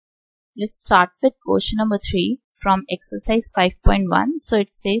Let's start with question number 3 from exercise 5.1. So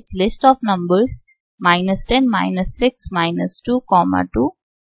it says list of numbers -10, -6, -2, -2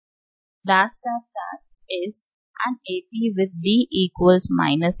 dash dash dash is an AP with D equals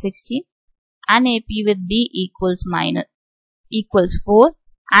 -16, an AP with D equals 4,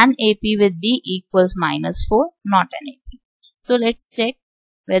 and AP with D equals -4, not an AP. So let's check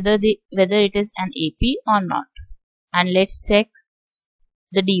whether it is an AP or not, and let's check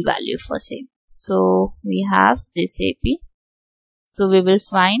the D value for same. So we have this AP, so we will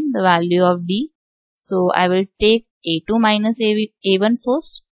find the value of D. So I will take A2 minus A1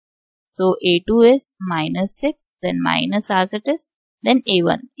 first. So A2 is -6, then minus as it is, then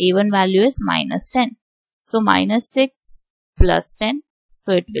A1 value is -10. So -6 plus 10,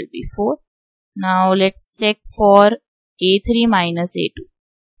 so it will be 4. Now let's check for A3 minus A2.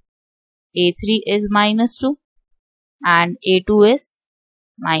 A3 is -2 and A2 is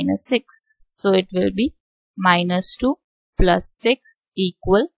 -6. So it will be -2 plus 6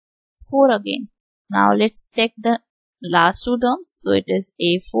 equal 4 again. Now let's check the last two terms. So it is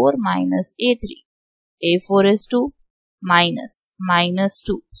A4 minus A3. A4 is 2 minus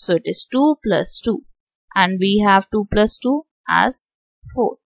 -2. So it is 2 plus 2. And we have 2 plus 2 as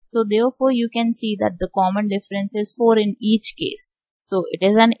 4. So therefore you can see that the common difference is 4 in each case. So it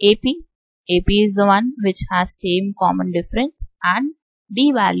is an AP. AP is the one which has same common difference, and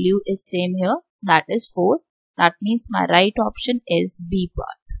D value is same here, that is 4. That means my right option is B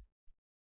part.